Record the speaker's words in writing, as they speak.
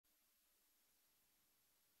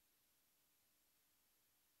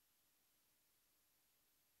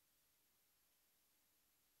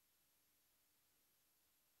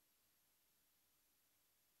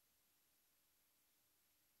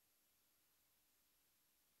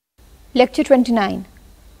Lecture 29.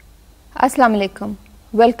 Assalamu alaikum.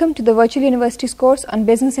 Welcome to the Virtual University's course on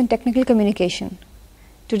Business and Technical Communication.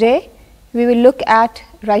 Today, we will look at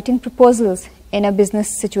writing proposals in a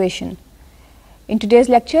business situation. In today's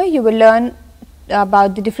lecture, you will learn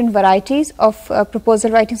about the different varieties of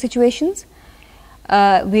proposal writing situations.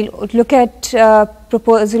 We'll look at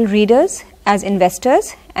proposal readers as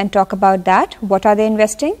investors and talk about that. What are they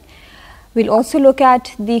investing? We'll also look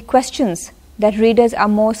at the questions that readers are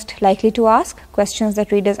most likely to ask, questions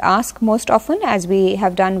that readers ask most often, as we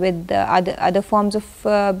have done with other forms of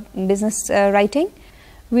business writing.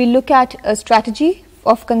 We'll look at a strategy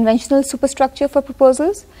of conventional superstructure for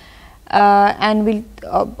proposals, and we'll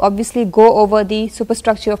obviously go over the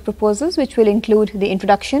superstructure of proposals, which will include the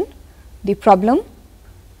introduction, the problem,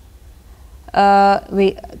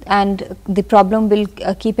 and the problem will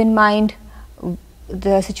keep in mind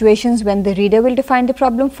the situations when the reader will define the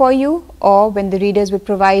problem for you, or when the readers will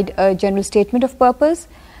provide a general statement of purpose,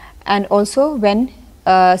 and also when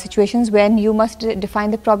situations when you must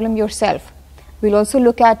define the problem yourself. We'll also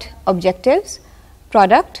look at objectives,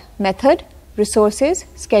 product, method, resources,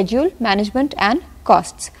 schedule, management, and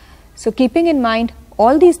costs. So keeping in mind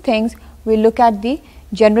all these things, we'll look at the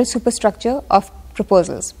general superstructure of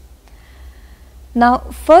proposals. Now,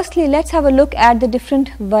 firstly, let's have a look at the different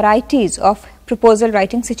varieties of proposal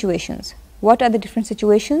writing situations. What are the different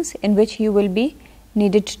situations in which you will be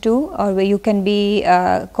needed to, or where you can be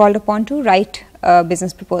called upon to write a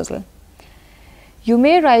business proposal? You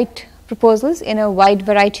may write proposals in a wide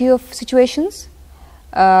variety of situations.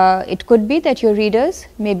 It could be that your readers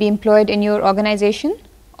may be employed in your organization,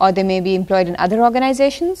 or they may be employed in other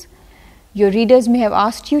organizations. Your readers may have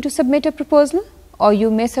asked you to submit a proposal, or you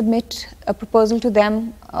may submit a proposal to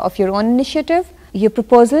them of your own initiative. Your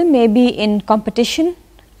proposal may be in competition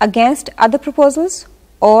against other proposals,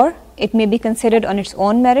 or it may be considered on its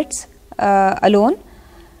own merits alone.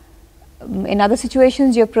 In other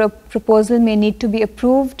situations, your proposal may need to be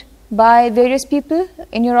approved by various people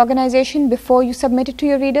in your organization before you submit it to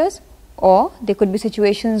your readers, or there could be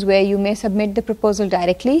situations where you may submit the proposal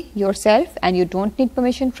directly yourself and you don't need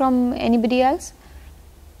permission from anybody else.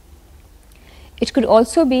 It could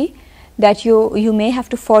also be that you may have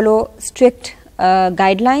to follow strict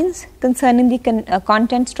guidelines concerning the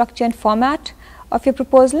content, structure and format of your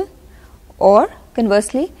proposal, or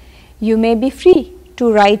conversely, you may be free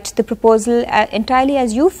to write the proposal entirely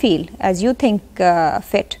as you feel, as you think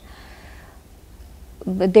fit.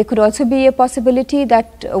 But there could also be a possibility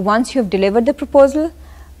that once you have delivered the proposal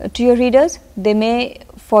to your readers, they may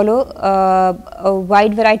follow a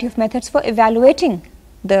wide variety of methods for evaluating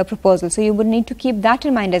the proposal. So you would need to keep that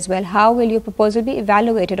in mind as well. How will your proposal be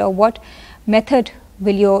evaluated, or what method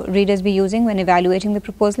will your readers be using when evaluating the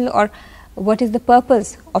proposal, or what is the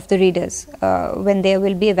purpose of the readers when they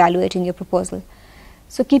will be evaluating your proposal?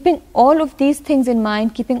 So keeping all of these things in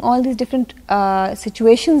mind, keeping all these different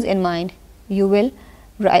situations in mind, you will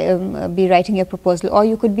be writing your proposal, or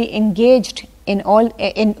you could be engaged in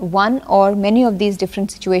one or many of these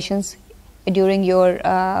different situations during your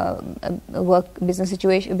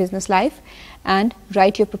business life, and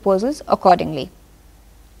write your proposals accordingly.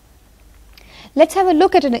 Let's have a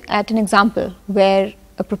look at an example where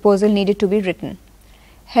a proposal needed to be written.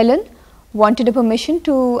 Helen wanted a permission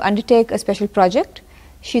to undertake a special project.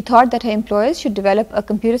 She thought that her employers should develop a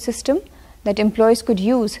computer system that employees could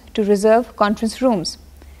use to reserve conference rooms.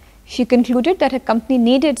 She concluded that her company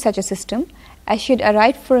needed such a system, as she had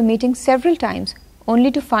arrived for a meeting several times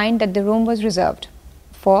only to find that the room was reserved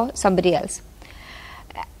for somebody else.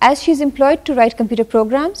 As she is employed to write computer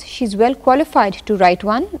programs, she is well qualified to write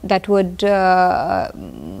one that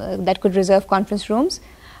could reserve conference rooms.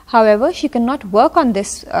 However, she cannot work on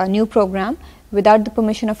this new program without the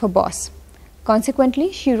permission of her boss.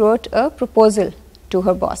 Consequently, she wrote a proposal to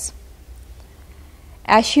her boss.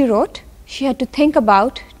 As she wrote, she had to think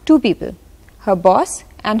about two people, her boss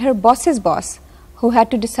and her boss's boss, who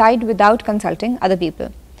had to decide without consulting other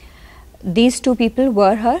people. These two people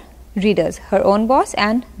were her readers, her own boss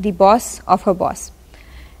and the boss of her boss.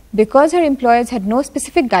 Because her employers had no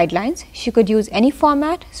specific guidelines, she could use any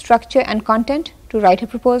format, structure and content to write her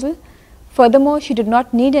proposal. Furthermore, she did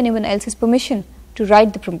not need anyone else's permission to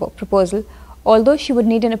write the proposal, although she would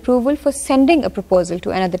need an approval for sending a proposal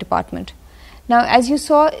to another department. Now, as you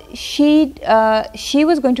saw, she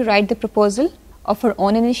was going to write the proposal of her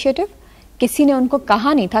own initiative. किसी ने उनको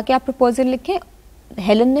कहा नहीं था कि आप proposal लिखें.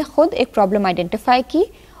 Helen ने खुद एक प्रॉब्लम आइडेंटिफाई की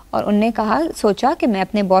और उनने कहा, सोचा कि मैं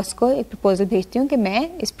अपने बॉस को एक प्रपोजल भेजती हूँ कि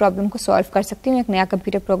मैं इस प्रॉब्लम को सॉल्व कर सकती हूँ एक नया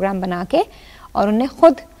कंप्यूटर प्रोग्राम बना के, और उन्हें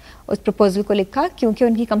खुद उस प्रपोज़ल को लिखा। क्योंकि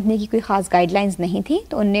उनकी कंपनी की कोई ख़ास गाइडलाइंस नहीं थी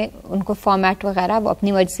तो उनको फॉर्मेट वगैरह वो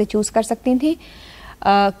अपनी मर्ज़ी से चूज़ कर सकती थी।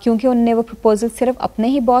 क्योंकि उनने वो प्रपोज़ल सिर्फ अपने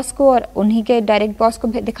ही बॉस को और उन्हीं के डायरेक्ट बॉस को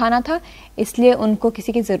दिखाना था, इसलिए उनको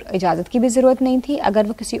किसी की इजाज़त की भी ज़रूरत नहीं थी। अगर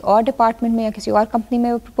वो किसी और डिपार्टमेंट में या किसी और कंपनी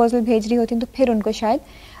में वो प्रपोज़ल भेज रही होती तो फिर उनको शायद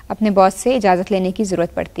अपने बॉस से इजाज़त लेने की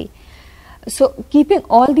ज़रूरत पड़ती। So keeping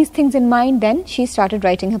all these things in mind, then she started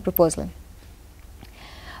writing her proposal.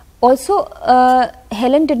 Also,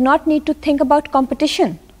 Helen did not need to think about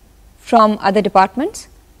competition from other departments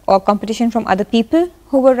or competition from other people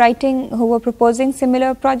who were proposing similar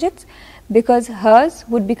projects, because hers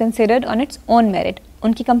would be considered on its own merit.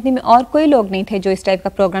 उनकी company में और कोई लोग नहीं थे जो इस type का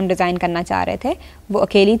प्रोग्राम डिज़ाइन करना चाह रहे थे, वो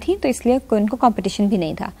अकेली थी, तो इसलिए उनको कंपटीशन भी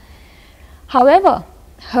नहीं था. However,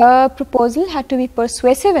 her proposal had to be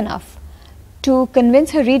persuasive enough to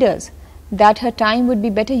convince her readers that her time would be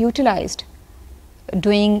better utilized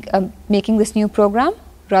making this new program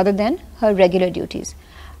rather than her regular duties.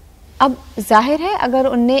 अब जाहिर है अगर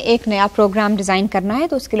उनने एक नया प्रोग्राम डिज़ाइन करना है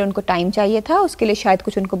तो उसके लिए उनको टाइम चाहिए था, उसके लिए शायद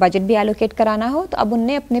कुछ उनको बजट भी एलोकेट कराना हो, तो अब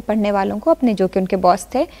उनने अपने पढ़ने वालों को, अपने जो कि उनके बॉस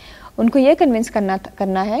थे, उनको ये कन्विंस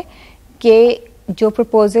करना है कि जो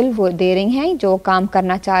प्रपोज़ल वो दे रही हैं, जो काम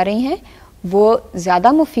करना चाह रही हैं, वो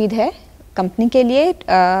ज़्यादा मुफीद है कंपनी के लिए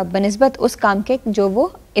बनिस्बत उस काम के जो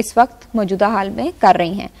वो इस वक्त मौजूदा हाल में कर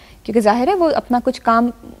रही हैं. क्योंकि जाहिर है वो अपना कुछ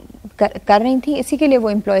काम कर रही थी, इसी के लिए वो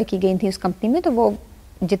एम्प्लॉय की गई थी उस कंपनी में, तो वो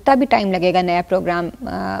जितना भी टाइम लगेगा नया प्रोग्राम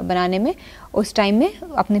बनाने में, उस टाइम में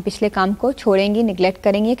अपने पिछले काम को छोड़ेंगी, निगलेक्ट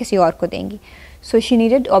करेंगी, किसी और को देंगी. So she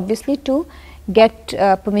needed obviously to get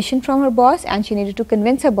permission from her boss, and she needed to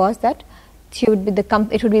convince her boss that the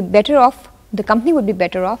company would be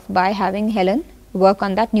better off by having Helen work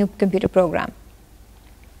on that new computer program.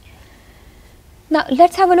 Now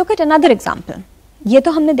let's have a look at another example. ये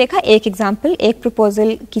तो हमने देखा एक example, एक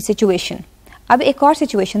proposal की situation. अब एक और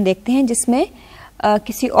सिचुएशन देखते हैं जिसमें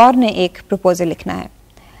किसी और ने एक प्रपोजल लिखना है.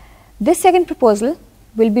 This second proposal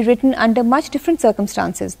will be written under much different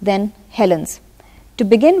circumstances than Helen's. To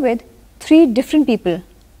begin with, 3 different people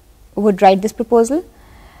would write this proposal.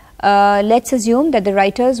 Let's assume that the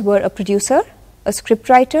writers were a producer, a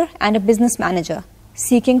scriptwriter, and a business manager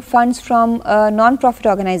seeking funds from a non-profit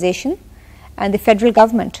organization and the federal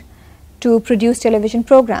government to produce television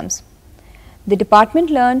programs. The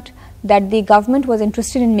department learned that the government was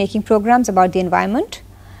interested in making programs about the environment.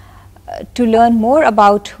 To learn more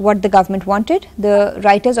about what the government wanted, the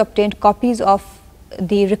writers obtained copies of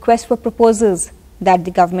the request for proposals that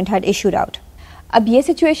the government had issued out. अब ये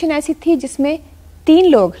situation ऐसी थी जिसमें 3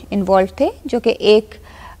 लोग involve थे जो कि एक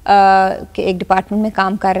डिपार्टमेंट में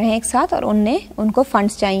काम कर रहे हैं एक साथ, और उनको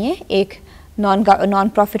फंड्स चाहिए एक नॉन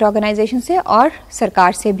प्रॉफिट ऑर्गेनाइजेशन से और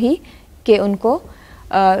सरकार से भी कि उनको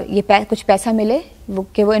कुछ पैसा मिले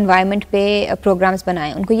कि वो एनवायरनमेंट पे प्रोग्राम्स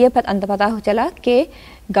बनाएं. उनको ये पता चला कि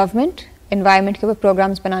गवर्नमेंट एनवायरनमेंट के ऊपर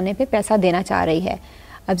प्रोग्राम्स बनाने पे पैसा देना चाह रही है.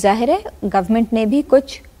 अब जाहिर है गवर्नमेंट ने भी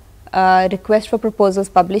कुछ रिक्वेस्ट फॉर प्रपोजल्स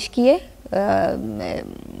पब्लिश किए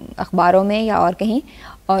अखबारों में या और कहीं,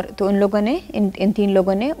 और तो उन लोगों ने इन 3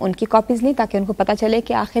 लोगों ने उनकी कॉपीज़ ली ताकि उनको पता चले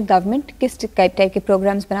कि आखिर गवर्नमेंट किस टाइप के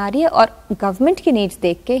प्रोग्राम्स बना रही है, और गवर्नमेंट की नीड्स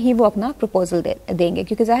देख के ही वो अपना प्रपोजल देंगे.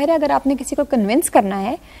 क्योंकि जाहिर है अगर आपने किसी को कन्विंस करना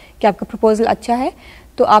है कि आपका प्रपोजल अच्छा है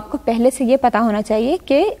तो आपको पहले से ये पता होना चाहिए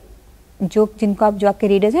कि जो आपके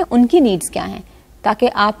रीडर्स हैं उनकी नीड्स क्या हैं, ताकि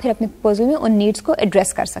आप फिर अपने प्रपोजल में उन नीड्स को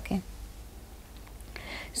एड्रेस कर सकें.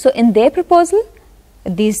 सो in their proposal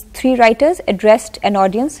these 3 writers addressed an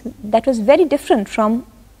audience that was very different from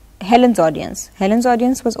Helen's audience. Helen's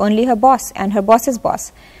audience was only her boss and her boss's boss.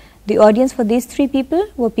 The audience for these 3 people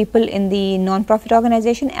were people in the non-profit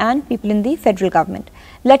organization and people in the federal government.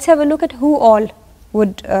 Let's have a look at who all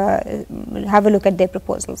would have a look at their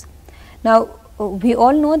proposals. Now, we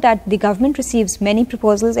all know that the government receives many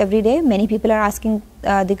proposals every day. Many people are asking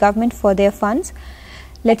the government for their funds.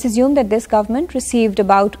 Let's assume that this government received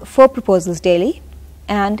about 4 proposals daily,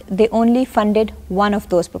 and they only funded one of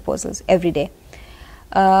those proposals every day.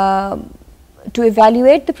 To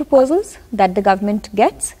evaluate the proposals that the government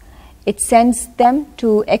gets, it sends them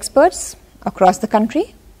to experts across the country.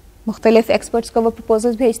 मुख्तलिफ experts को वो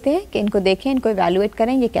proposals भेजते हैं कि इनको देखें, इनको evaluate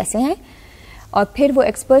करें ये कैसे हैं, और फिर वो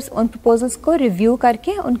experts उन proposals को review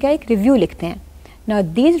करके उनका एक review लिखते हैं. Now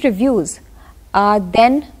these reviews are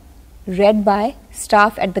then read by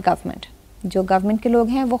staff at the government. जो गवर्नमेंट के लोग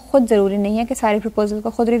हैं वो खुद ज़रूरी नहीं है कि सारे प्रपोजल को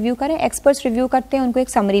खुद रिव्यू करें, एक्सपर्ट्स रिव्यू करते हैं, उनको एक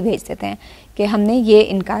समरी भेज देते हैं कि हमने ये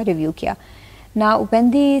इनका रिव्यू किया. Now when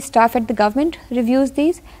the staff at the government reviews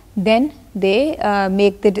these, then they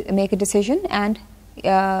make a decision, and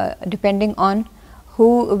depending on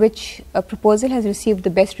which proposal has received the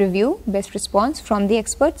best review, best response from the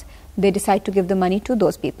experts, they decide to give the money to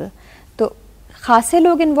those people. तो खासे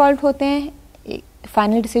लोग involve होते हैं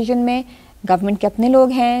final decision में. Government के अपने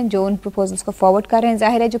लोग हैं जो उन प्रपोजल्स को फॉरवर्ड कर रहे हैं.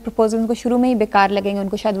 जाहिर है जो प्रपोजल उनको शुरू में ही बेकार लगेंगे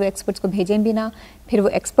उनको शायद वो एक्सपर्ट्स को भेजें भी ना. फिर वो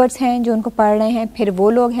एक्सपर्ट्स हैं जो उनको पढ़ रहे हैं, फिर वो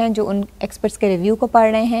लोग हैं जो उन एक्सपर्ट्स के रिव्यू को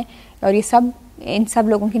पढ़ रहे हैं, और ये सब इन सब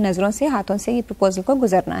लोगों की नज़रों से, हाथों से ये प्रपोजल को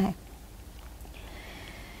गुजरना है.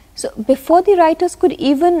 So before the writers could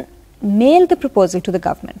even mail the proposal to the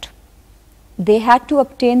government, they had to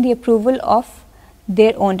obtain the approval of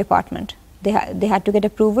their own department. They had to get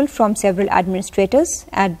approval from several administrators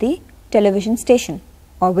at the television station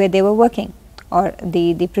or where they were working, or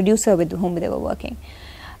the producer with whom they were working.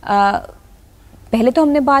 पहले तो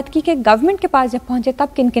हमने बात की कि government के पास जब पहुंचे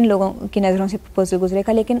तब किन किन लोगों की नज़रों से प्रपोजल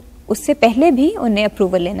गुजरेगा, लेकिन उससे पहले भी उन्हें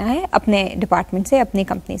अप्रूवल लेना है अपने डिपार्टमेंट से, अपनी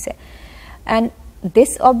कंपनी से. And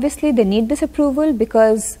this obviously they need this approval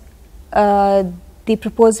because the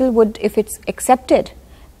proposal would, if it's accepted,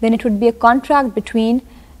 then it would be a contract between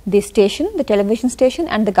the station, the television station,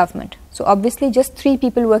 and the government. So obviously just 3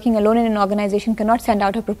 people working alone in an organization cannot send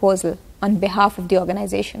out a proposal on behalf of the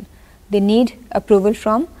organization. They need approval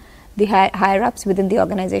from the higher ups within the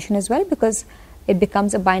organization as well, because it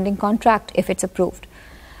becomes a binding contract if it's approved.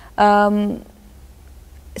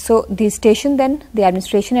 So the station then, the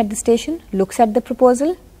administration at the station looks at the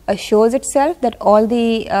proposal, assures itself that all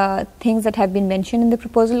the things that have been mentioned in the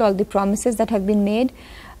proposal, all the promises that have been made,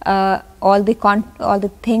 all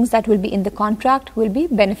the things that will be in the contract will be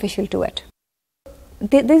beneficial to it.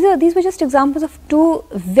 These were just examples of 2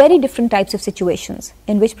 very different types of situations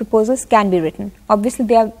in which proposals can be written. Obviously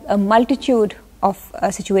there are a multitude of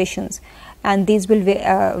situations, and these will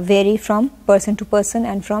vary from person to person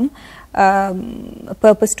and from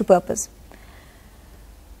purpose to purpose.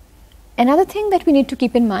 Another thing that we need to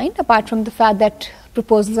keep in mind, apart from the fact that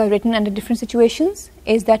proposals are written under different situations,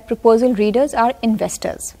 is that proposal readers are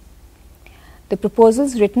investors. The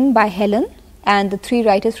proposals written by Helen and the 3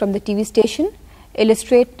 writers from the TV station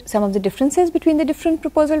illustrate some of the differences between the different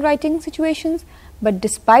proposal writing situations, but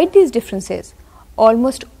despite these differences,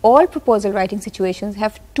 almost all proposal writing situations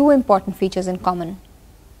have 2 important features in common.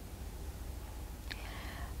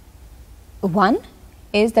 One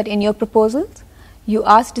is that in your proposals, you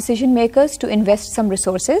ask decision makers to invest some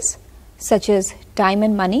resources, such as time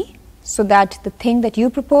and money, so that the thing that you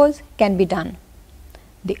propose can be done.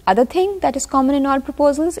 The other thing that is common in all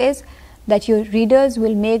proposals is that your readers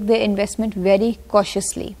will make their investment very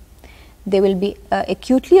cautiously. They will be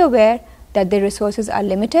acutely aware that their resources are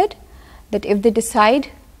limited, that if they decide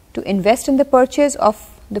to invest in the purchase of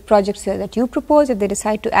the projects that you propose, if they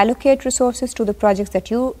decide to allocate resources to the projects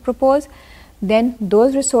that you propose, then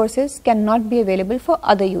those resources cannot be available for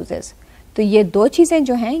other users. तो ये 2 चीज़ें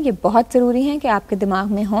जो हैं ये बहुत ज़रूरी हैं कि आपके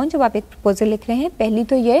दिमाग में हों जब आप एक प्रपोजल लिख रहे हैं. पहली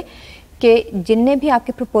तो ये कि जिनने भी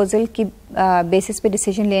आपके प्रपोजल की बेसिस पे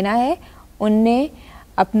डिसीजन लेना है, उनने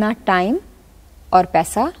अपना टाइम और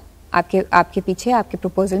पैसा आपके पीछे, आपके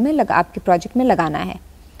प्रपोजल में आपके प्रोजेक्ट में लगाना है.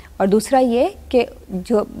 और दूसरा ये कि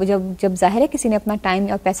जब जाहिर है किसी ने अपना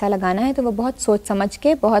टाइम और पैसा लगाना है तो वो बहुत सोच समझ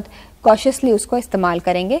के, बहुत कॉशियसली उसको इस्तेमाल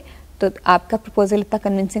करेंगे. तो आपका प्रपोजल इतना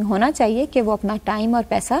कन्विंसिंग होना चाहिए कि वो अपना टाइम और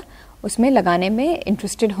पैसा उसमें लगाने में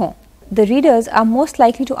इंटरेस्टेड हों. The readers are most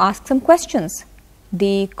likely to ask some questions.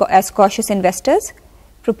 As cautious investors,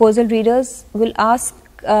 proposal readers will ask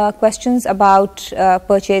questions about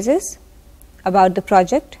purchases, about the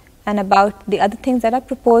project, and about the other things that are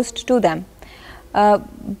proposed to them.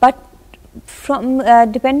 But from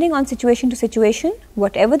depending on situation to situation,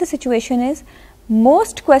 whatever the situation is,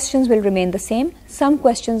 most questions will remain the same. Some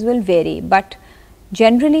questions will vary, but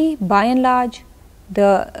generally, by and large,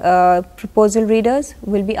 the proposal readers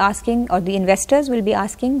will be asking, or the investors will be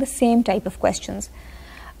asking, the same type of questions.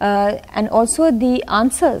 And also the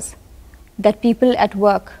answers that people at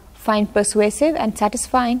work find persuasive and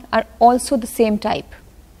satisfying are also the same type.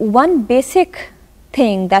 One basic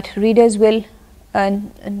thing that readers will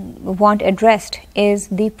want addressed is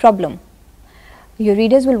the problem. Your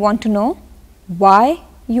readers will want to know why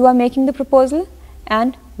you are making the proposal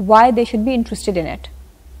and why they should be interested in it.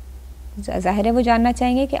 ज़ाहिर है वो जानना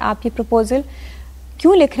चाहेंगे कि आप ये proposal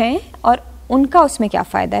क्यों लिख रहे हैं और उनका उसमें क्या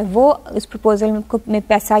फ़ायदा है, वो इस प्रपोजल में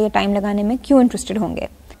पैसा या टाइम लगाने में क्यों इंटरेस्टेड होंगे.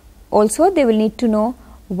 Also they will need to know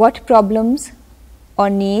what problems और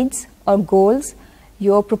नीड्स और goals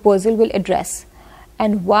your proposal will address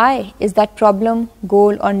and why is that problem,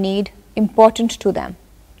 गोल और नीड इम्पॉर्टेंट टू दैम.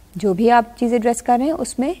 जो भी आप चीज़ एड्रेस कर रहे हैं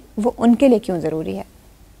उसमें वो उनके लिए क्यों ज़रूरी है.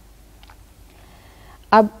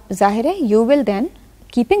 अब जाहिर है you will then,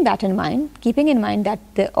 keeping in mind that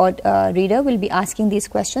the reader will be asking these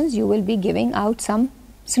questions, you will be giving out some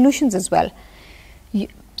solutions as well.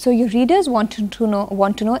 So your readers want to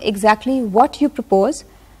know exactly what you propose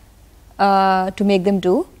to make them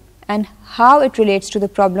do and how it relates to the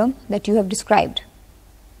problem that you have described.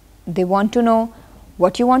 They want to know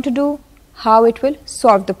what you want to do, how it will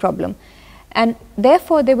solve the problem, and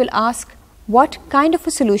therefore they will ask what kind of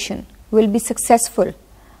a solution will be successful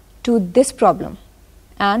to this problem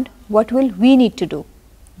and what will we need to do.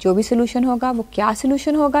 जो भी solution होगा वो क्या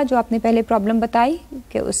solution होगा जो आपने पहले problem बताई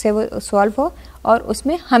कि उससे वो solve हो और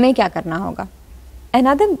उसमें हमें क्या करना होगा.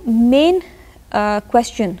 Another main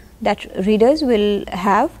question that readers will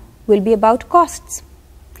have will be about costs.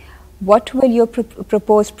 What will your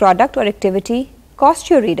proposed product or activity cost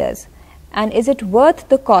your readers and is it worth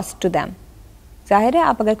the cost to them? जाहिर है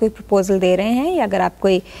आप अगर कोई प्रपोजल दे रहे हैं या अगर आप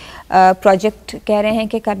कोई प्रोजेक्ट कह रहे हैं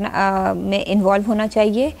कि करना में इन्वॉल्व होना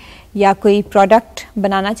चाहिए या कोई प्रोडक्ट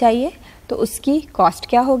बनाना चाहिए तो उसकी कॉस्ट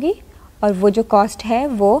क्या होगी और वो जो कॉस्ट है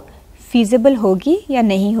वो फीजिबल होगी या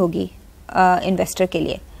नहीं होगी इन्वेस्टर के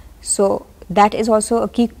लिए. So that is also a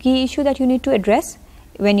की issue that you need to address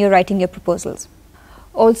when you are writing your proposals.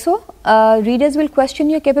 Also, readers will question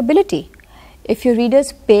your capability. If your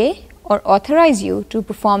readers pay or authorize you to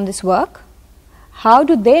perform this work, how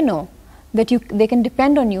do they know that they can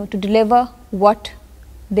depend on you to deliver what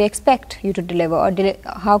they expect you to deliver, or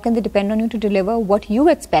how can they depend on you to deliver what you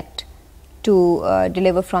expect to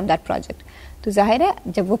deliver from that project? तो जाहिर है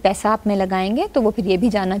जब वो पैसा आप में लगाएंगे तो वो फिर ये भी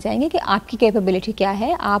जानना चाहेंगे कि आपकी कैपेबिलिटी क्या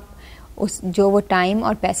है, आप उस जो वो टाइम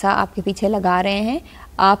और पैसा आपके पीछे लगा रहे हैं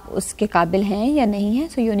आप उसके काबिल हैं या नहीं हैं.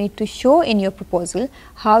 So you need to show in your proposal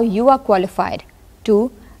how you are qualified to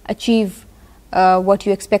achieve what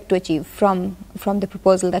you expect to achieve from the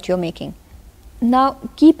proposal that you're making. Now,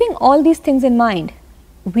 keeping all these things in mind,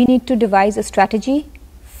 we need to devise a strategy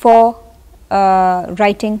for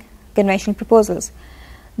writing conventional proposals.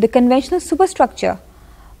 The conventional superstructure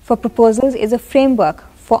for proposals is a framework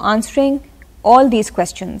for answering all these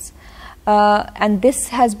questions, and this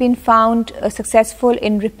has been found successful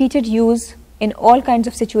in repeated use in all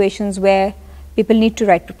kinds of situations where people need to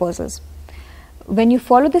write proposals. When you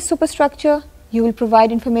follow this superstructure, you will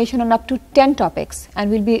provide information on up to 10 topics, and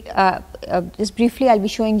we'll be just briefly I'll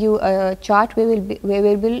be showing you a chart where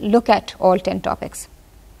we will look at all 10 topics.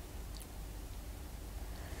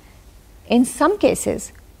 In some cases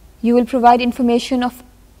you will provide information of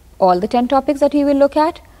all the 10 topics that we will look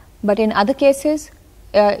at, but in other cases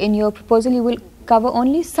in your proposal you will cover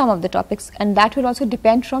only some of the topics, and that will also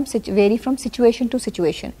vary from situation to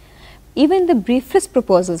situation. Even the briefest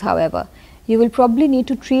proposals, however, you will probably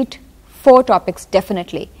need to treat 4 topics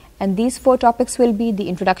definitely, and these 4 topics will be the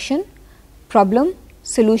introduction, problem,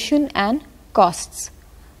 solution and costs.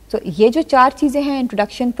 So ये जो 4 चीज़ें हैं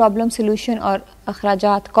introduction, problem, solution और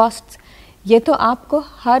अखराजात, costs, ये तो आपको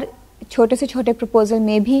हर छोटे से छोटे proposal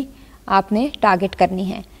में भी आपने target करनी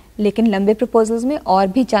है, लेकिन लंबे proposals में और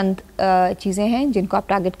भी चंद चीज़ें हैं जिनको आप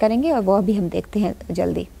target करेंगे और वो भी हम देखते हैं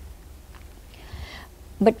जल्दी.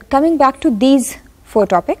 But coming back to these 4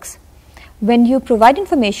 topics, when you provide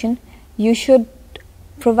information, you should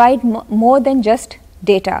provide more than just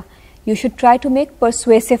data. You should try to make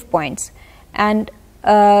persuasive points, and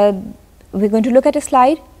we're going to look at a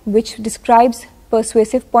slide which describes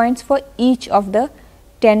persuasive points for each of the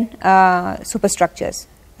 10 superstructures.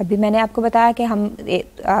 अभी मैंने आपको बताया कि हम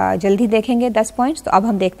जल्दी देखेंगे 10 points, तो अब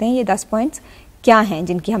हम देखते हैं ये 10 points क्या हैं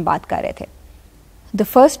जिनकी हम बात कर रहे थे.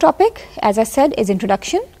 The first topic, as I said, is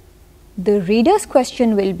introduction. The reader's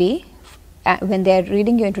question will be, when they are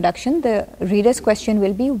reading your introduction, the reader's question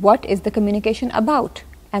will be what is the communication about,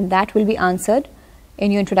 and that will be answered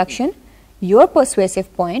in your introduction. Your persuasive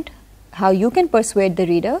point, how you can persuade the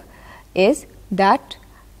reader, is that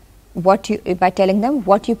by telling them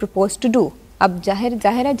what you propose to do. अब जाहिर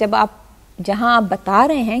है जब आप जहाँ आप बता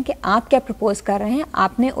रहे हैं कि आप क्या प्रपोज कर रहे हैं,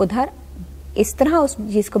 आपने उधर इस तरह उस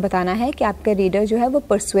चीज़ को बताना है कि आपका रीडर जो है वो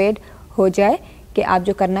परसुएड हो जाए कि आप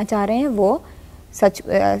जो करना चाह रहे हैं वो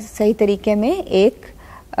सही तरीके में एक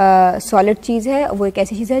सॉलिड चीज़ है, वो एक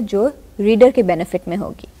ऐसी चीज़ है जो रीडर के बेनिफिट में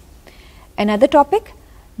होगी. Another topic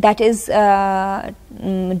that is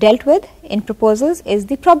dealt with in proposals is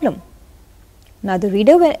the problem. Now the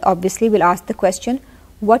reader obviously will ask the question,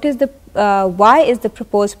 why is the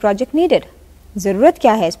proposed project needed? ज़रूरत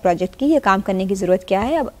क्या है इस प्रोजेक्ट की, ये काम करने की ज़रूरत क्या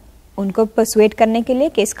है. अब उनको परसुएड करने के लिए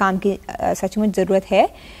कि इस काम की सचमुच ज़रूरत है,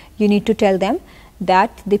 you need to tell them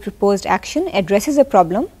that the proposed action addresses a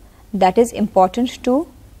problem that is important to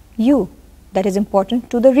you, that is important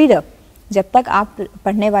to the reader. जब तक आप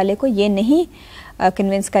पढ़ने वाले को ये नहीं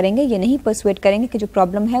कन्विंस करेंगे, ये नहीं परसुएड करेंगे कि जो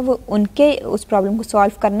प्रॉब्लम है वो उनके उस प्रॉब्लम को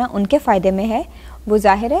सॉल्व करना उनके फ़ायदे में है, वो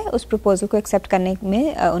जाहिर है उस प्रपोजल को एक्सेप्ट करने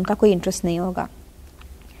में उनका कोई इंटरेस्ट नहीं होगा.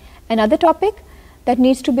 Another topic that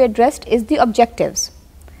needs to be addressed is the objectives.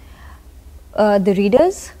 The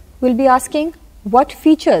readers will be asking, what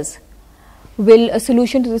features will a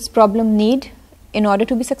solution to this problem need in order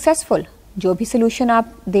to be successful? जो भी solution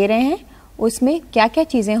आप दे रहे हैं उसमें क्या क्या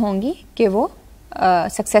चीज़ें होंगी कि वो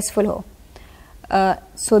successful हो.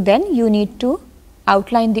 So then you need to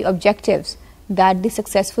outline the objectives that the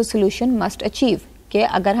successful solution must achieve. कि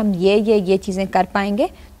अगर हम ये चीज़ें कर पाएंगे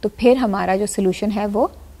तो फिर हमारा जो solution है वो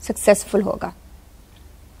successful होगा.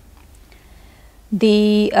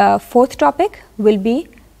 The fourth topic will be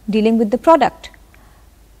dealing with the product.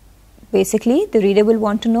 Basically, the reader will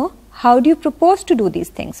want to know how do you propose to do these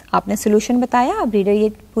things. आपने solution बताया, अब reader ये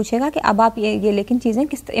पूछेगा कि अब आप ये लेकिन चीज़ें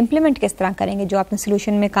implement किस तरह करेंगे, जो आपने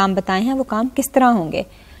solution में काम बताए हैं वो काम किस तरह होंगे.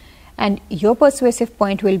 And your persuasive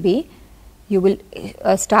point will be, you will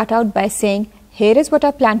start out by saying, here is what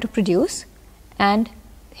I plan to produce and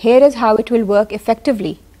here is how it will work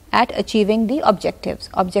effectively at achieving the objectives.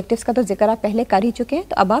 Objectives का तो जिक्र आप पहले कर ही चुके हैं,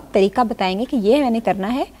 तो अब आप तरीका बताएंगे कि ये मैंने करना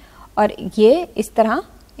है और ये इस तरह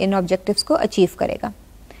इन objectives को achieve करेगा.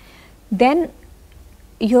 Then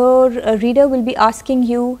your reader will be asking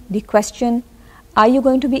you the question, are you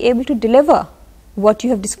going to be able to deliver what you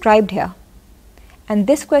have described here? And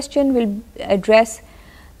this question will address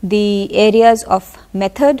the areas of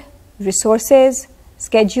method, resources,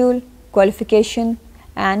 schedule, qualification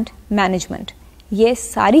and management. ये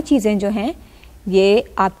सारी चीज़ें जो हैं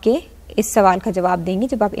ये आपके इस सवाल का जवाब देंगी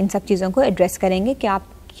जब आप इन सब चीज़ों को एड्रेस करेंगे कि आप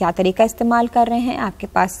क्या तरीका इस्तेमाल कर रहे हैं, आपके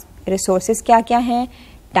पास रिसोर्सेज क्या क्या हैं,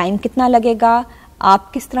 टाइम कितना लगेगा,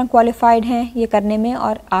 आप किस तरह क्वालिफाइड हैं ये करने में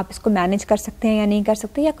और आप इसको मैनेज कर सकते हैं या नहीं कर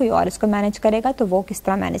सकते, या कोई और इसको मैनेज करेगा तो वो किस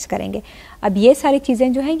तरह मैनेज करेंगे. अब ये सारी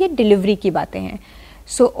चीज़ें जो हैं ये डिलीवरी की बातें हैं.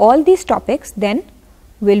 So all these topics then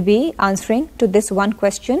will be answering to this one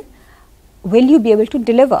question, will you be able to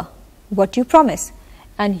deliver what you promise?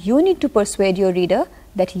 And you need to persuade your reader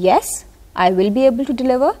that yes, I will be able to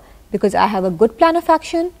deliver because I have a good plan of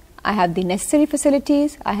action, I have the necessary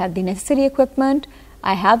facilities, I have the necessary equipment,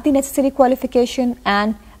 I have the necessary qualification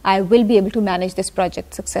and I will be able to manage this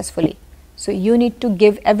project successfully. So you need to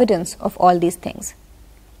give evidence of all these things.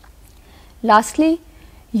 Lastly,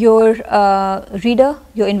 your reader,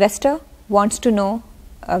 your investor wants to know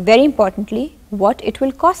very importantly what it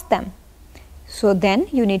will cost them. So then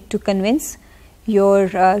you need to convince your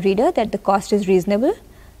reader that the cost is reasonable,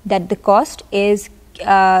 that the cost is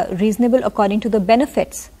reasonable according to the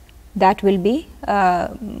benefits that will be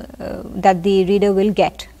that the reader will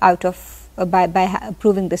get out of by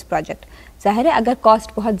approving this project. ज़ाहिर है अगर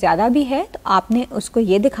cost बहुत ज़्यादा भी है तो आपने उसको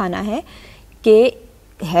ये दिखाना है कि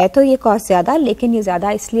है तो ये cost ज़्यादा लेकिन ये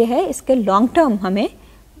ज़्यादा इसलिए है इसके long term हमें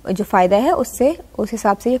जो फ़ायदा है उससे उस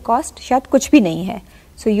हिसाब से ये कॉस्ट शायद कुछ भी नहीं है.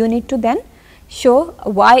 So you need to then show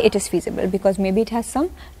why it is feasible because maybe it has some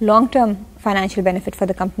long term financial benefit for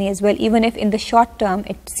the company as well, even if in the short term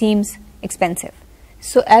it seems expensive.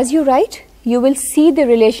 So as you write, you will see the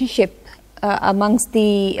relationship amongst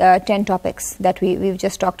the 10 topics that we've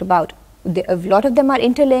just talked about. A lot of them are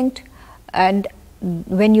interlinked, and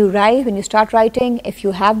when you write, when you start writing, if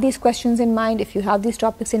you have these questions in mind, if you have these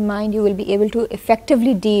topics in mind, you will be able to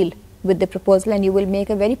effectively deal with the proposal and you will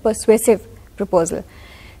make a very persuasive proposal.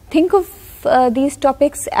 Think of these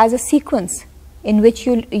topics as a sequence in which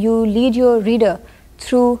you lead your reader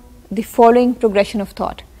through the following progression of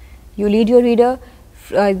thought. You lead your reader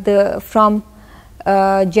from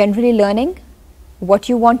generally learning what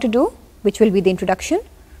you want to do, which will be the introduction.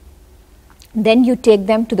 Then you take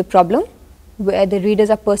them to the problem, where the readers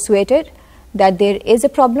are persuaded that there is a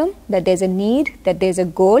problem, that there is a need, that there is a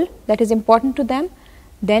goal that is important to them.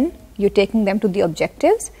 Then you are taking them to the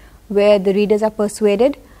objectives, where the readers are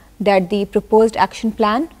persuaded that the proposed action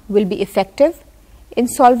plan will be effective in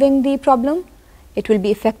solving the problem, it will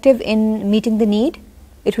be effective in meeting the need,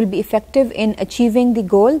 it will be effective in achieving the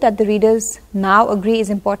goal that the readers now agree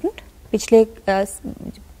is important.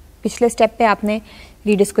 पिछले step पे आपने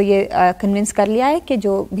readers को ये convince कर लिया है कि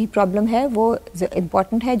जो भी प्रॉब्लम है वो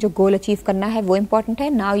इम्पॉर्टेंट है, जो गोल अचीव करना है वो इम्पॉर्टेंट है.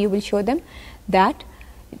 Now you will show them that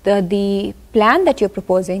the plan that you're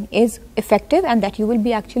proposing is effective and that you will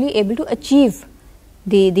be actually able to achieve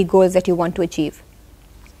the goals that you want to achieve.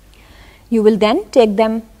 You will then take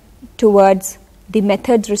them towards the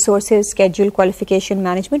methods, resources, schedule, qualification,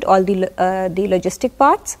 management, all the logistic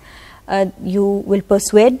parts. You will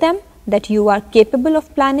persuade them that you are capable of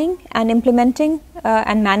planning and implementing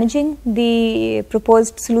and managing the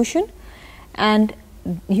proposed solution, and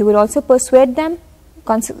you will also persuade them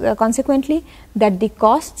consequently that the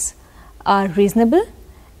costs are reasonable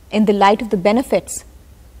in the light of the benefits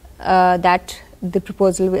that the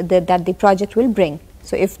proposal that the project will bring.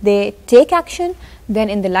 So if they take action, then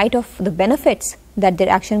in the light of the benefits that their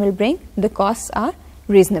action will bring, the costs are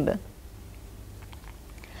reasonable.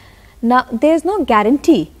 Now, there is no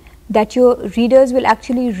guarantee that your readers will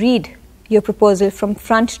actually read your proposal from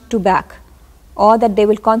front to back, or that they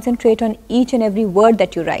will concentrate on each and every word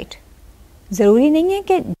that you write. ज़रूरी नहीं है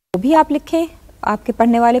कि जो भी आप लिखें आपके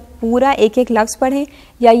पढ़ने वाले पूरा एक एक लफ्ज़ पढ़ें,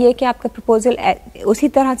 या ये कि आपका प्रपोजल उसी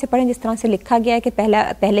तरह से पढ़ें जिस तरह से लिखा गया है कि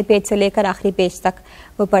पहले पेज से लेकर आखिरी पेज तक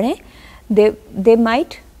वो पढ़ें. They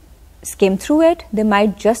might skim through it, they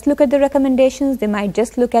might just look at the recommendations, they might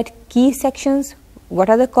just look at key sections, what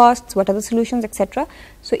are the costs, what are the solutions, etc.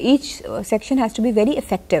 So each section has to be very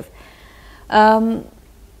effective.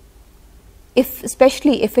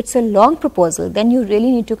 Especially if it's a long proposal, then you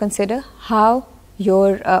really need to consider how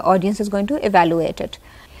your audience is going to evaluate it.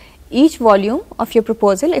 Each volume of your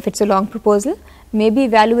proposal, if it's a long proposal, may be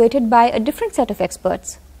evaluated by a different set of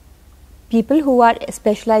experts. People who are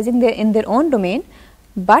specializing in their own domain,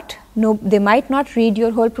 but no, they might not read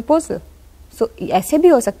your whole proposal. So ऐसे भी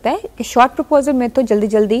हो सकता है कि short proposal में तो जल्दी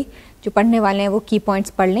जल्दी जो पढ़ने वाले हैं वो की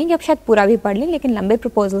पॉइंट्स पढ़ लें या शायद पूरा भी पढ़ लें, लेकिन लंबे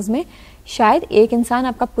प्रपोजल्स में शायद एक इंसान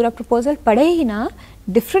आपका पूरा प्रपोजल पढ़े ही ना,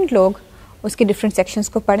 डिफरेंट लोग उसके डिफरेंट सेक्शंस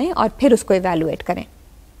को पढ़ें और फिर उसको इवैल्यूएट करें.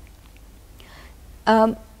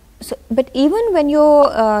 But even when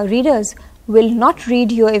your readers will not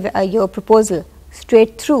read your proposal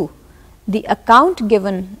straight through, the account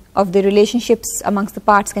given of the relationships amongst the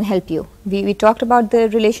parts can help you. We talked about the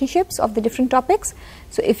relationships of the different topics.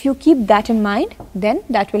 So if you keep that in mind, then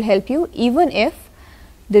that will help you, even if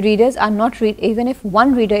the readers are not even if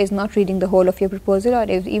one reader is not reading the whole of your proposal, or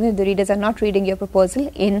even if the readers are not reading your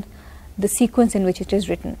proposal in the sequence in which it is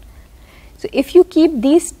written. So if you keep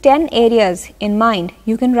these 10 areas in mind,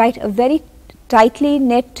 you can write a very tightly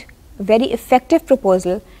knit, very effective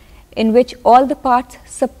proposal in which all the parts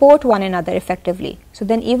support one another effectively. So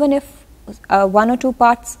then even if one or two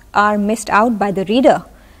parts are missed out by the reader,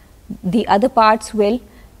 the other parts will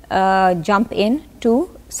jump in to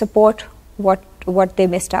support what they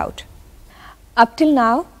missed out. Up till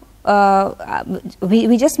now,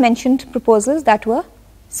 we just mentioned proposals that were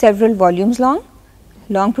several volumes long.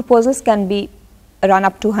 Long proposals can be run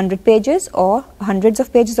up to 100 pages or hundreds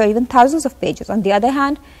of pages or even thousands of pages. On the other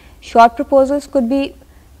hand, short proposals could be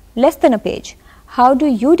less than a page. How do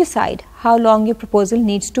you decide how long your proposal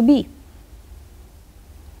needs to be?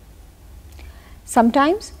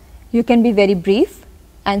 Sometimes you can be very brief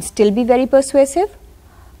and still be very persuasive.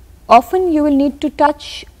 Often you will need to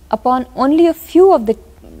touch upon only a few of the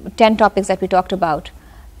 10 topics that we talked about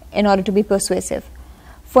in order to be persuasive.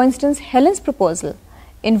 For instance, Helen's proposal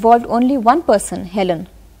involved only one person, Helen.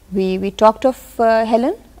 We talked of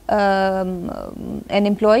Helen, an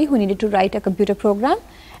employee who needed to write a computer program,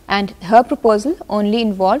 and her proposal only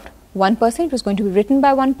involved one person. It was going to be written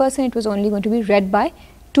by one person. It was only going to be read by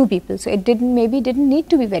two people. So it didn't need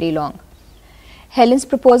to be very long. Helen's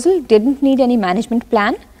proposal didn't need any management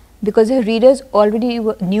plan because her readers already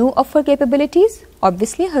knew of her capabilities.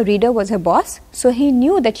 Obviously, her reader was her boss, so he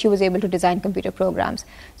knew that she was able to design computer programs.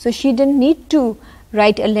 So she didn't need to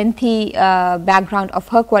write a lengthy background of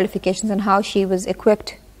her qualifications and how she was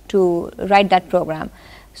equipped to write that program.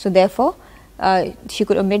 So therefore, she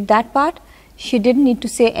could omit that part. She didn't need to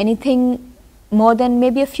say anything more than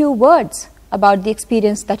maybe a few words about the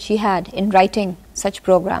experience that she had in writing such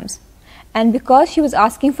programs. And because she was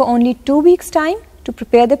asking for only 2 weeks' time to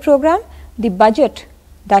prepare the program, the budget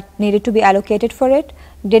that needed to be allocated for it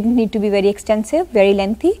didn't need to be very extensive, very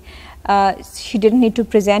lengthy. She didn't need to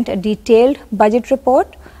present a detailed budget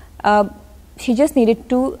report. She just needed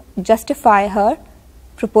to justify her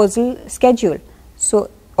proposal schedule. So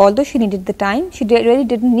although she needed the time, she really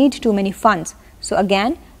didn't need too many funds. So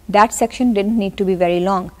again, that section didn't need to be very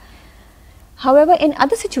long. However, in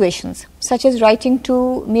other situations, such as writing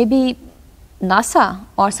to maybe NASA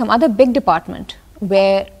or some other big department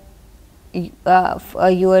where you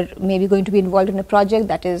are maybe going to be involved in a project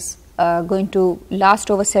that is going to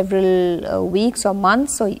last over several weeks or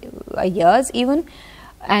months or years even,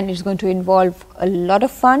 and it's going to involve a lot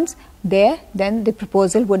of funds, then the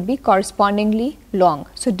proposal would be correspondingly long.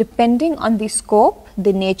 So depending on the scope,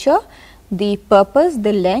 the nature, the purpose,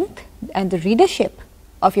 the length and the readership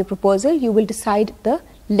of your proposal, you will decide the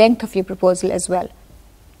length of your proposal as well.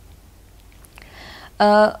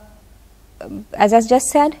 As I just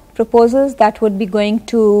said, proposals that would be going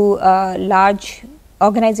to large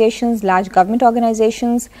organizations, large government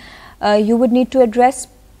organizations, you would need to address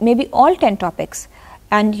maybe all 10 topics,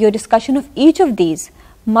 and your discussion of each of these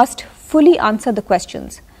must fully answer the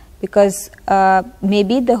questions, because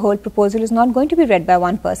maybe the whole proposal is not going to be read by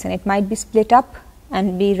one person. It might be split up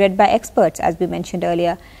and be read by experts, as we mentioned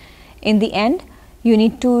earlier. In the end, you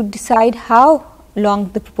need to decide how long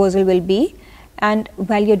the proposal will be, and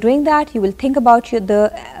while you're doing that, you will think about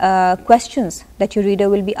the questions that your reader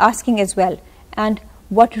will be asking as well, and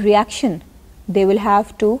what reaction they will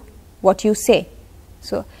have to what you say.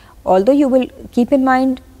 So although you will keep in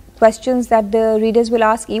mind questions that the readers will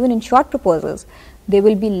ask even in short proposals, there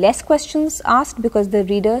will be less questions asked because the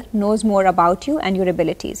reader knows more about you and your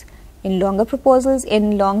abilities. In longer proposals,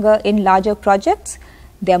 in larger projects,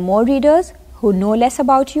 there are more readers who know less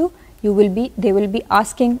about you. They will be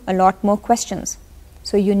asking a lot more questions.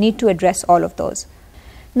 So you need to address all of those.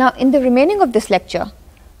 Now, in the remaining of this lecture,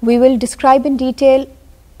 we will describe in detail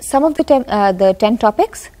some of the 10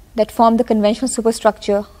 topics that form the conventional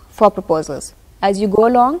superstructure for proposals. As you go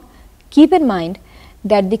along, keep in mind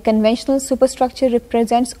that the conventional superstructure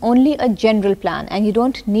represents only a general plan, and you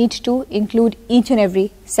don't need to include each and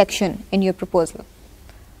every section in your proposal.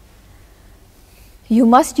 You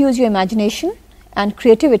must use your imagination and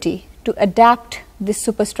creativity to adapt this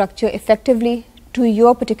superstructure effectively to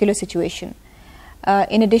your particular situation.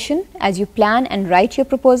 In addition, as you plan and write your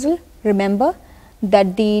proposal, remember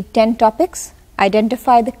that the 10 topics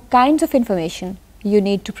identify the kinds of information you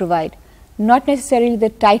need to provide, not necessarily the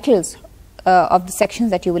titles of the sections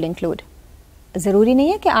that you will include. ज़रूरी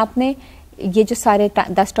नहीं है कि आपने ये जो सारे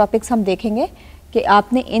 10 topics हम देखेंगे कि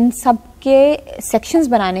आपने इन सब के सेक्शंस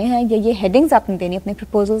बनाने हैं या ये हेडिंग्स आपने देनी है अपने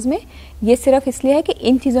प्रपोजल्स में. ये सिर्फ इसलिए है कि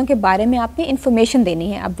इन चीज़ों के बारे में आपने इन्फॉर्मेशन देनी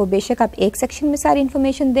है. अब वो बेशक आप एक सेक्शन में सारी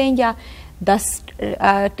इन्फॉर्मेशन दें या 10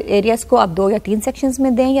 एरियाज़ को आप 2 या 3 सेक्शंस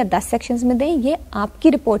में दें या 10 सेक्शंस में दें, ये आपकी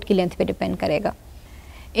रिपोर्ट की लेंथ पे डिपेंड करेगा.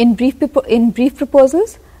 In brief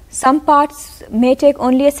proposals, some parts may take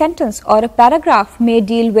only a sentence, or a paragraph may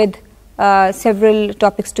deal with several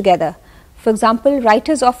topics together. For example,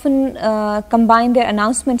 writers often combine their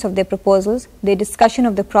announcements of their proposals, their discussion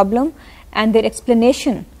of the problem, and their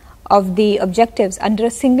explanation of the objectives under a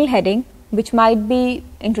single heading, which might be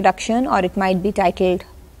introduction or it might be titled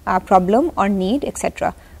problem or need,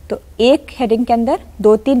 etc. तो एक heading के अंदर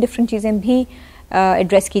 2-3 different चीज़ें भी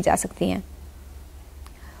address की जा सकती हैं.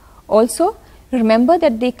 Also, remember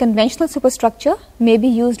that the conventional superstructure may be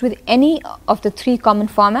used with any of the 3 common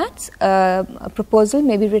formats. A proposal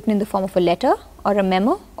may be written in the form of a letter or a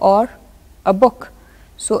memo or a book.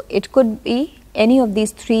 So it could be any of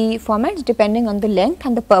these 3 formats depending on the length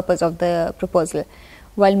and the purpose of the proposal.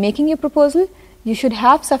 While making your proposal, you should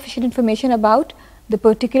have sufficient information about the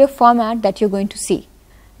particular format that you're going to see.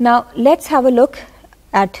 Now let's have a look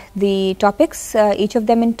at the topics, each of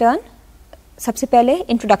them in turn. सबसे पहले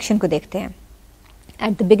introduction को देखते हैं.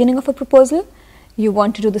 At the beginning of a proposal, you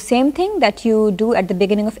want to do the same thing that you do at the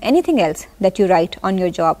beginning of anything else that you write on your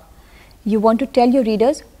job. You want to tell your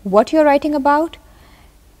readers what you're writing about.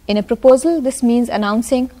 In a proposal, this means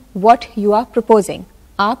announcing what you are proposing.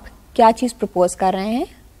 आप क्या चीज़ propose कर रहे हैं,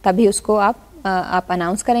 तभी उसको आप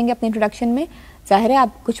announce करेंगे अपने introduction में. ज़ाहिर है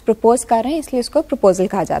आप कुछ propose कर रहे हैं, इसलिए उसको proposal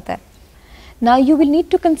कहा जाता है. Now you will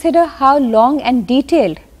need to consider how long and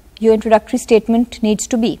detailed your introductory statement needs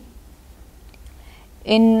to be.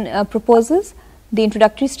 In proposals, the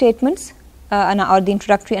introductory statements or the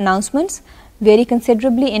introductory announcements vary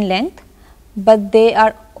considerably in length, but they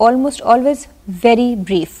are almost always very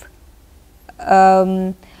brief.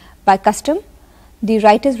 By custom, the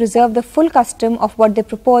writers reserve the full custom of what they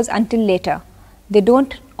propose until later. They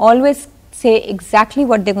don't always say exactly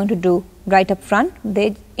what they're going to do right up front.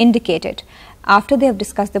 They indicate it after they have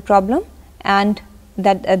discussed the problem and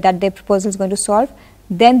that their proposal is going to solve.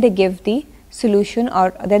 Then they give the solution,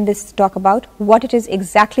 or then they talk about what it is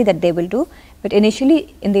exactly that they will do. But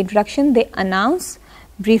initially in the introduction, they announce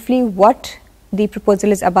briefly what the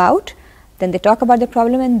proposal is about, then they talk about the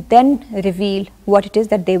problem and then reveal what it is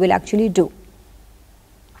that they will actually do.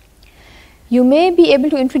 You may be able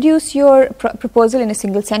to introduce your proposal in a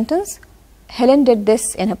single sentence. Helen did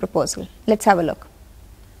this in her proposal. Let's have a look.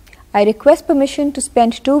 I request permission to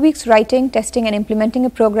spend 2 weeks writing, testing and implementing a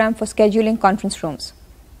program for scheduling conference rooms.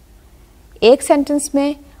 एक sentence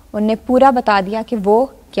में उन्होंने पूरा बता दिया कि वो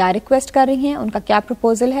क्या request कर रही हैं, उनका क्या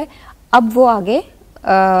प्रपोजल है. अब वो आगे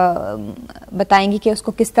बताएंगी कि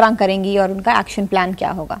उसको किस तरह करेंगी और उनका एक्शन प्लान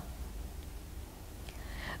क्या होगा.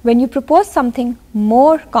 When you propose something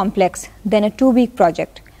more complex than a 2-week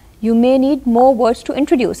project, you may need more words to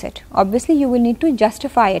introduce it. Obviously, you will need to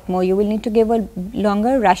justify it more. You will need to give a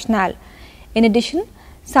longer rationale. In addition,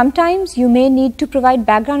 sometimes you may need to provide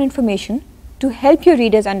background information to help your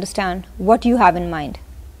readers understand what you have in mind.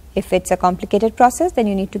 If it's a complicated process, then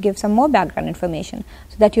you need to give some more background information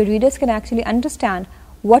so that your readers can actually understand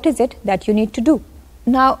what is it that you need to do.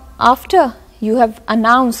 Now, after you have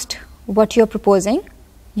announced what you're proposing,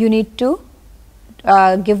 you need to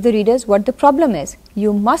give the readers what the problem is.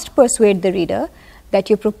 You must persuade the reader that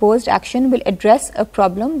your proposed action will address a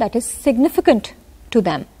problem that is significant to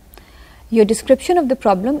them. Your description of the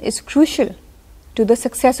problem is crucial to the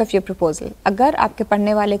success of your proposal. अगर आपके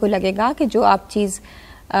पढ़ने वाले को लगेगा कि जो आप चीज़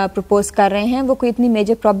propose कर रहे हैं वो कोई इतनी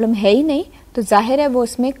मेजर प्रॉब्लम है ही नहीं, तो जाहिर है वो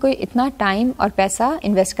उसमें कोई इतना टाइम और पैसा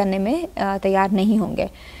इन्वेस्ट करने में तैयार नहीं होंगे.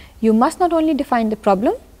 You must not only define the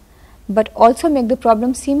problem, but also make the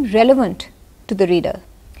problem seem relevant to the reader.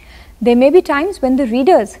 There may be times when the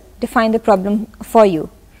readers define the problem for you.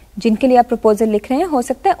 जिनके लिए आप प्रपोजल लिख रहे हैं, हो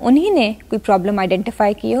सकता है उन्हीं ने कोई प्रॉब्लम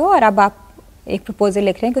आइडेंटिफाई की हो और अब आप एक प्रपोजल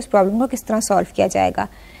लिख रहे हैं कि उस प्रॉब्लम को किस तरह सॉल्व किया जाएगा.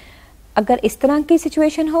 अगर इस तरह की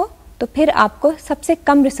सिचुएशन हो तो फिर आपको सबसे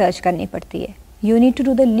कम रिसर्च करनी पड़ती है. You need to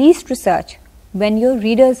do the least research when your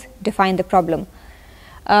readers define the problem.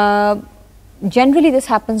 Generally, this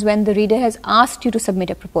happens when the reader has asked you to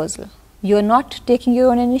submit a proposal. You are not taking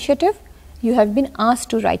your own initiative, you have been asked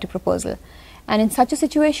to write a proposal. And in such a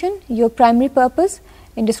situation, your primary purpose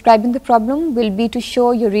in describing the problem will be to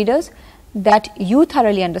show your readers that you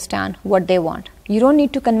thoroughly understand what they want. You don't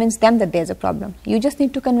need to convince them that there's a problem. You just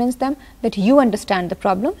need to convince them that you understand the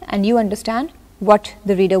problem and you understand what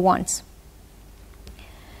the reader wants.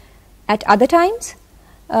 At other times,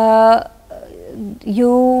 you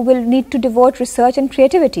will need to devote research and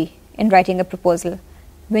creativity in writing a proposal.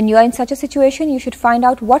 When you are in such a situation, you should find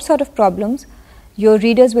out what sort of problems your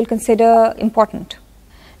readers will consider important.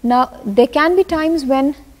 Now, there can be times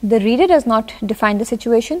when the reader does not define the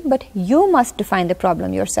situation, but you must define the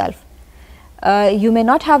problem yourself. You may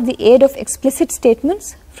not have the aid of explicit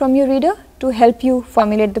statements from your reader to help you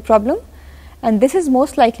formulate the problem, and this is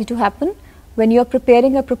most likely to happen when you are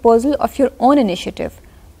preparing a proposal of your own initiative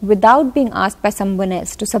without being asked by someone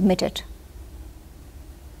else to submit it.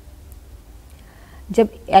 जब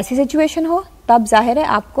ऐसी situation हो तब जाहिर है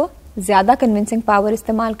आपको ज़्यादा convincing power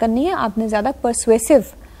इस्तेमाल करनी है, आपने ज़्यादा परसुएसिव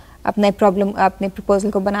अपने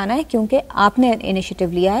प्रपोजल को बनाना है, क्योंकि आपने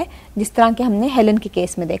इनिशिएटिव लिया है. जिस तरह के हमने हेलन के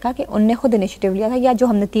केस में देखा कि उनने खुद इनिशिएटिव लिया था, या जो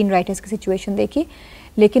हमने 3 राइटर्स की सिचुएशन देखी,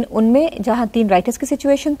 लेकिन उनमें जहाँ 3 राइटर्स की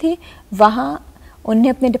सिचुएशन थी वहाँ उन्हें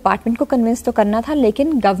अपने डिपार्टमेंट को कन्विंस तो करना था,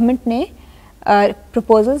 लेकिन गवर्नमेंट ने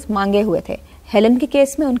प्रपोजल्स मांगे हुए थे. हेलन के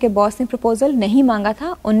केस में उनके बॉस ने प्रपोजल नहीं मांगा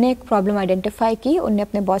था, उनने एक प्रॉब्लम आइडेंटिफाई की, उनने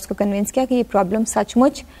अपने बॉस को कन्विंस किया कि ये प्रॉब्लम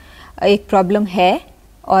सचमुच एक प्रॉब्लम है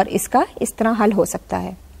और इसका इस तरह हल हो सकता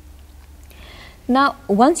है. Now,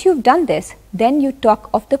 once you've done this, then you talk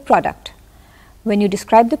of the product. When you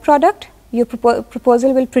describe the product, your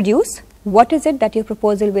proposal will produce. What is it that your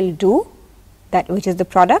proposal will do, that which is the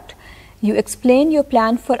product? You explain your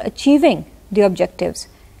plan for achieving the objectives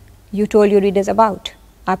you told your readers about.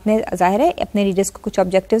 आपने ज़ाहिर है अपने readers को कुछ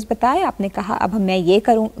objectives बताए, आपने कहा अब मैं ये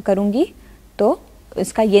करूँगी तो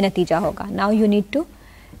इसका ये नतीजा होगा. Now you need to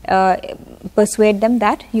persuade them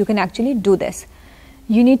that you can actually do this.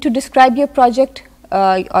 You need to describe your project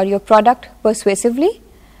or your product persuasively,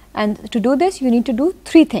 and to do this you need to do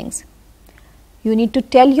 3 things. You need to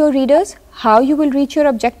tell your readers how you will reach your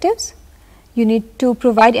objectives, you need to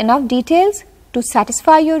provide enough details to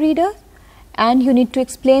satisfy your reader, and you need to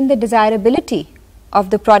explain the desirability of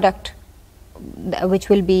the product which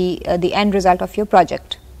will be the end result of your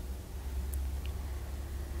project.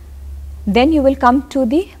 Then you will come to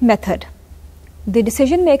the method. The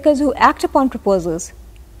decision makers who act upon proposals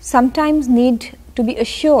sometimes need to be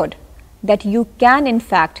assured that you can in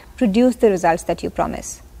fact produce the results that you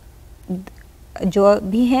promise. जो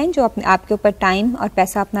भी हैं जो आपके ऊपर time और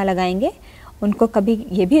पैसा अपना लगाएंगे, उनको कभी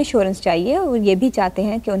ये भी एश्योरेंस चाहिए और ये भी चाहते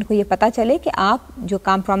हैं कि उनको ये पता चले कि आप जो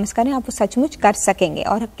काम प्रॉमिस करें आप वो सचमुच कर सकेंगे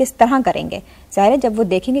और किस तरह करेंगे. ज़ाहिर है जब वो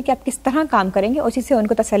देखेंगे कि आप किस तरह काम करेंगे, उसी से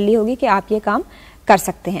उनको तसल्ली होगी कि आप ये काम कर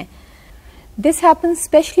सकते हैं. This happens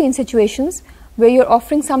especially in situations where you're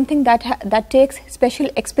offering something that takes special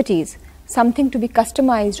expertise, something to be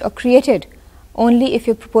customized or created only if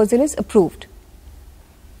your proposal is approved.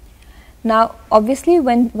 Now, obviously,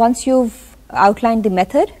 once you've outlined the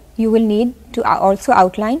method, you will need to also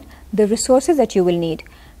outline the resources that you will need.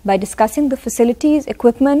 By discussing the facilities,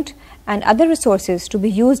 equipment, and other resources to be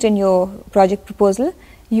used in your project proposal,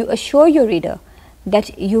 you assure your reader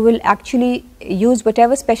that you will actually use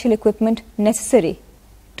whatever special equipment necessary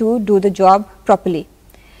to do the job properly.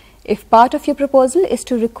 If part of your proposal is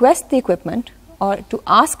to request the equipment or to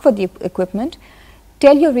ask for the equipment,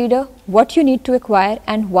 tell your reader what you need to acquire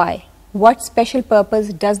and why. What special purpose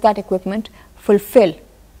does that equipment fulfill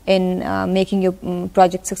in making your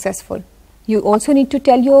project successful? You also need to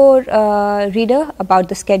tell your reader about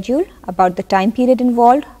the schedule, about the time period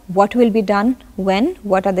involved, what will be done when,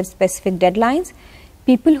 what are the specific deadlines.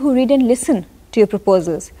 People who read and listen to your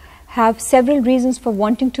proposals have several reasons for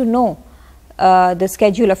wanting to know the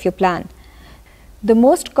schedule of your plan. The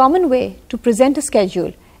most common way to present a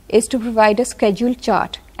schedule is to provide a schedule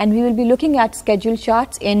chart, and we will be looking at schedule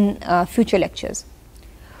charts in future lectures.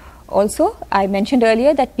 Also, I mentioned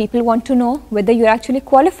earlier that people want to know whether you are actually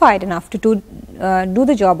qualified enough to do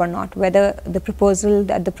the job or not, whether the proposal,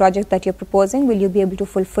 the project that you are proposing, will you be able to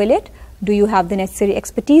fulfill it? Do you have the necessary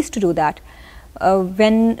expertise to do that?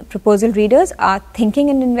 When proposal readers are thinking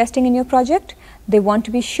and investing in your project, they want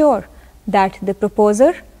to be sure that the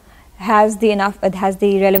proposer has the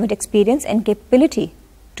relevant experience and capability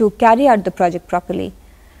to carry out the project properly.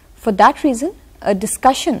 For that reason, a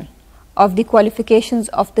discussion of the qualifications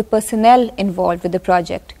of the personnel involved with the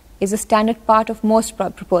project is a standard part of most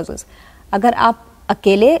proposals. अगर आप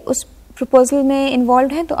अकेले उस proposal में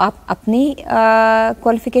involved हैं तो आप अपनी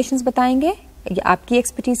qualifications बताएंगे, आपकी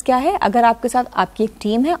expertise क्या है. अगर आपके साथ आपकी एक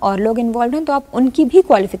team है और लोग involved हैं तो आप उनकी भी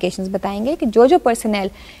qualifications बताएंगे कि जो personnel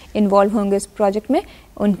involved होंगे इस project में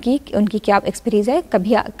उनकी क्या expertise है.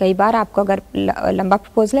 कई बार आपको अगर लंबा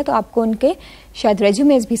proposal है तो आपको उनके शायद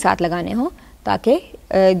resumes भी साथ लगाने हों ताकि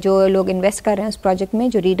जो लोग इन्वेस्ट कर रहे हैं उस प्रोजेक्ट में,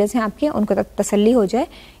 जो रीडर्स हैं आपके, उनको तसल्ली हो जाए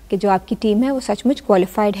कि जो आपकी टीम है वो सचमुच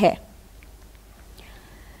क्वालिफाइड है.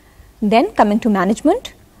 Then coming to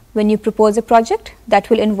management, when you propose a project that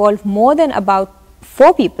will involve more than about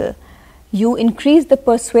 4 people, you increase the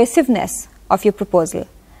persuasiveness of your proposal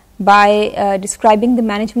by describing the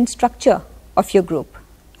management structure of your group.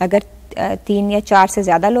 अगर 3 या 4 से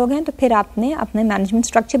ज़्यादा लोग हैं तो फिर आपने अपने मैनेजमेंट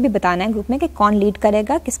स्ट्रक्चर भी बताना है ग्रुप में कि कौन लीड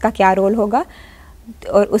करेगा, किसका क्या रोल होगा,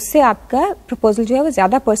 और उससे आपका प्रपोजल जो है वो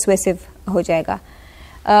ज़्यादा परसुएसिव हो जाएगा.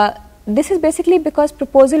 This is basically because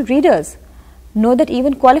proposal readers know that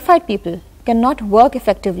even qualified people cannot work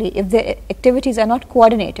effectively if their activities are not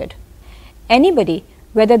coordinated. Anybody,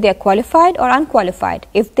 whether they are qualified or unqualified,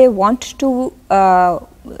 if they want to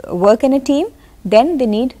work in a team, then they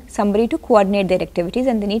need somebody to coordinate their activities,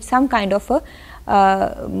 and they need some kind of a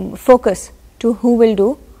focus to who will do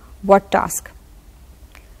what task.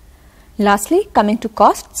 Lastly, coming to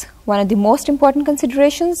costs, one of the most important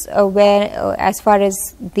considerations as far as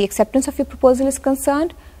the acceptance of your proposal is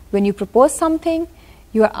concerned, when you propose something,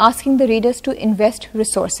 you are asking the readers to invest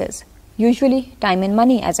resources, usually time and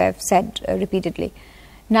money, as I have said repeatedly.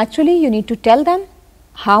 Naturally, you need to tell them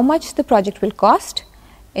how much the project will cost.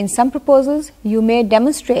 In some proposals, you may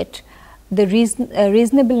demonstrate the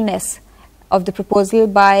reasonableness of the proposal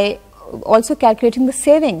by also calculating the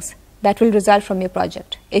savings that will result from your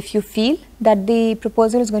project. If you feel that the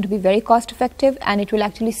proposal is going to be very cost effective and it will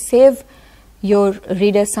actually save your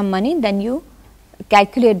readers some money, then you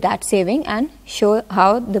calculate that saving and show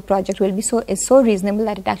how the project will be so reasonable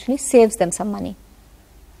that it actually saves them some money.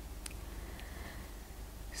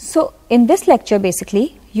 So in this lecture,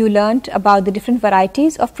 basically you learnt about the different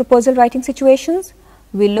varieties of proposal writing situations.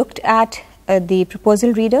 We looked at the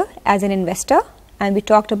proposal reader as an investor, and we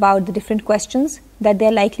talked about the different questions that they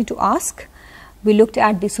are likely to ask. We looked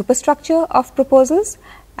at the superstructure of proposals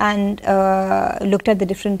and looked at the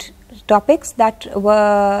different topics that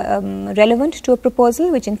were relevant to a proposal,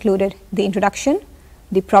 which included the introduction,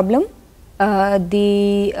 the problem,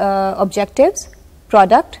 the objectives,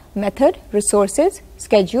 product, method, resources,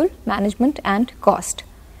 schedule, management and cost.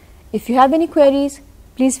 If you have any queries,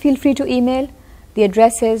 please feel free to email. The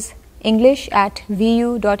address is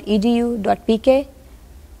english@vu.edu.pk.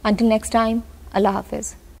 Until next time, Allah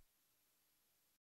Hafiz.